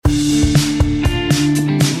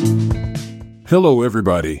Hello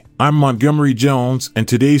everybody, I'm Montgomery Jones, and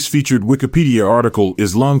today's featured Wikipedia article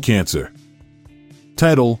is Lung Cancer.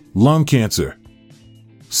 Title: Lung Cancer.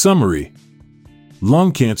 Summary: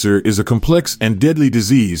 Lung cancer is a complex and deadly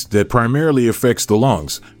disease that primarily affects the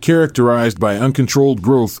lungs, characterized by uncontrolled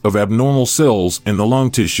growth of abnormal cells in the lung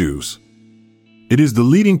tissues. It is the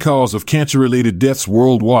leading cause of cancer-related deaths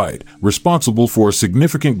worldwide, responsible for a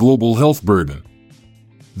significant global health burden.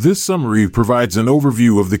 This summary provides an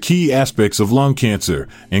overview of the key aspects of lung cancer,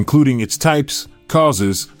 including its types,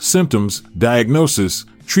 causes, symptoms, diagnosis,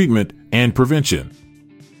 treatment, and prevention.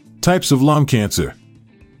 Types of lung cancer.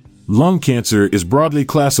 Lung cancer is broadly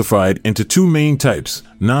classified into two main types: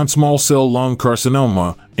 non-small cell lung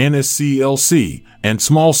carcinoma, NSCLC, and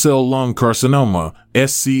small cell lung carcinoma,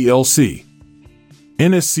 SCLC.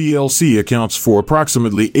 NSCLC accounts for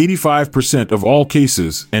approximately 85% of all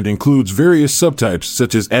cases and includes various subtypes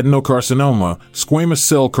such as adenocarcinoma, squamous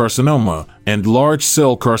cell carcinoma, and large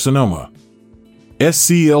cell carcinoma.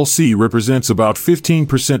 SCLC represents about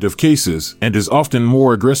 15% of cases and is often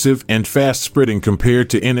more aggressive and fast-spreading compared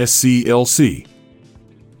to NSCLC.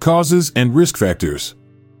 Causes and risk factors.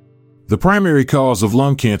 The primary cause of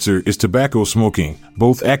lung cancer is tobacco smoking,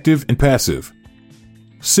 both active and passive.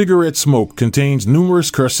 Cigarette smoke contains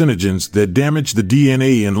numerous carcinogens that damage the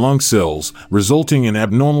DNA in lung cells, resulting in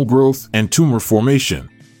abnormal growth and tumor formation.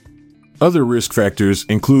 Other risk factors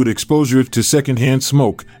include exposure to secondhand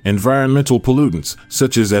smoke, environmental pollutants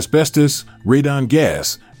such as asbestos, radon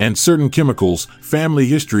gas, and certain chemicals, family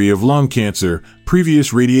history of lung cancer,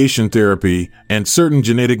 previous radiation therapy, and certain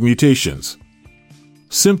genetic mutations.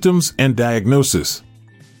 Symptoms and diagnosis.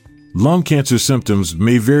 Lung cancer symptoms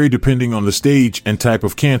may vary depending on the stage and type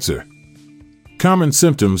of cancer. Common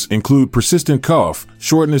symptoms include persistent cough,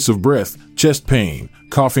 shortness of breath, chest pain,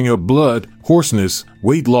 coughing up blood, hoarseness,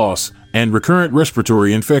 weight loss, and recurrent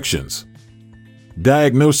respiratory infections.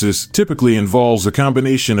 Diagnosis typically involves a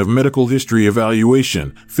combination of medical history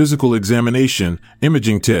evaluation, physical examination,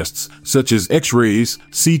 imaging tests such as X-rays,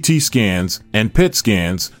 CT scans, and PET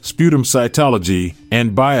scans, sputum cytology,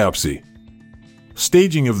 and biopsy.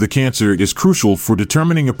 Staging of the cancer is crucial for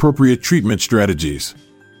determining appropriate treatment strategies.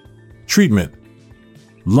 Treatment.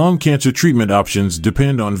 Lung cancer treatment options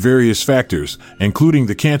depend on various factors, including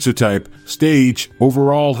the cancer type, stage,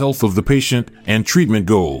 overall health of the patient, and treatment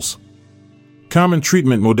goals. Common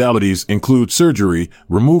treatment modalities include surgery,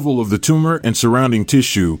 removal of the tumor and surrounding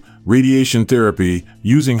tissue, radiation therapy,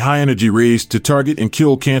 using high-energy rays to target and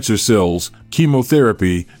kill cancer cells,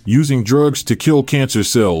 chemotherapy, using drugs to kill cancer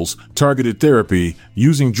cells, targeted therapy,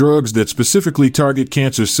 using drugs that specifically target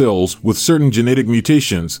cancer cells with certain genetic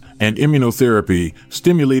mutations, and immunotherapy,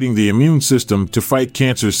 stimulating the immune system to fight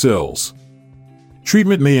cancer cells.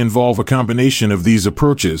 Treatment may involve a combination of these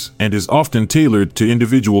approaches and is often tailored to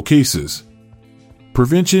individual cases.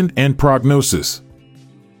 Prevention and prognosis.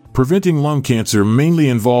 Preventing lung cancer mainly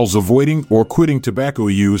involves avoiding or quitting tobacco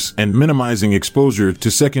use and minimizing exposure to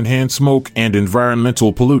secondhand smoke and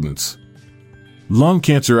environmental pollutants. Lung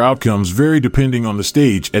cancer outcomes vary depending on the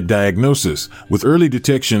stage at diagnosis, with early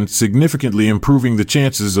detection significantly improving the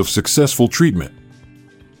chances of successful treatment.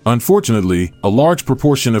 Unfortunately, a large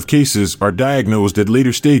proportion of cases are diagnosed at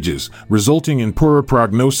later stages, resulting in poorer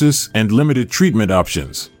prognosis and limited treatment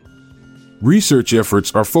options. Research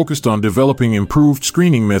efforts are focused on developing improved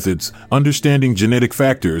screening methods, understanding genetic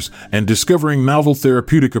factors, and discovering novel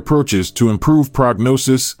therapeutic approaches to improve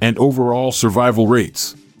prognosis and overall survival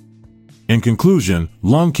rates. In conclusion,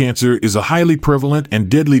 lung cancer is a highly prevalent and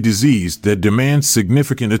deadly disease that demands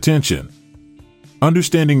significant attention.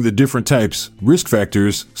 Understanding the different types, risk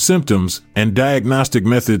factors, symptoms, and diagnostic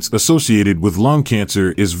methods associated with lung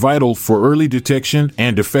cancer is vital for early detection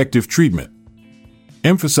and effective treatment.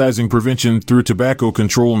 Emphasizing prevention through tobacco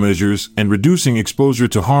control measures and reducing exposure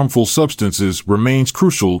to harmful substances remains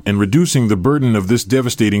crucial in reducing the burden of this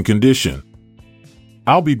devastating condition.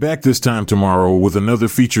 I'll be back this time tomorrow with another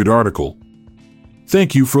featured article.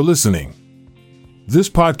 Thank you for listening. This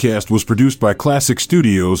podcast was produced by Classic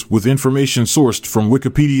Studios with information sourced from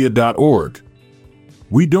Wikipedia.org.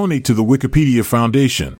 We donate to the Wikipedia Foundation.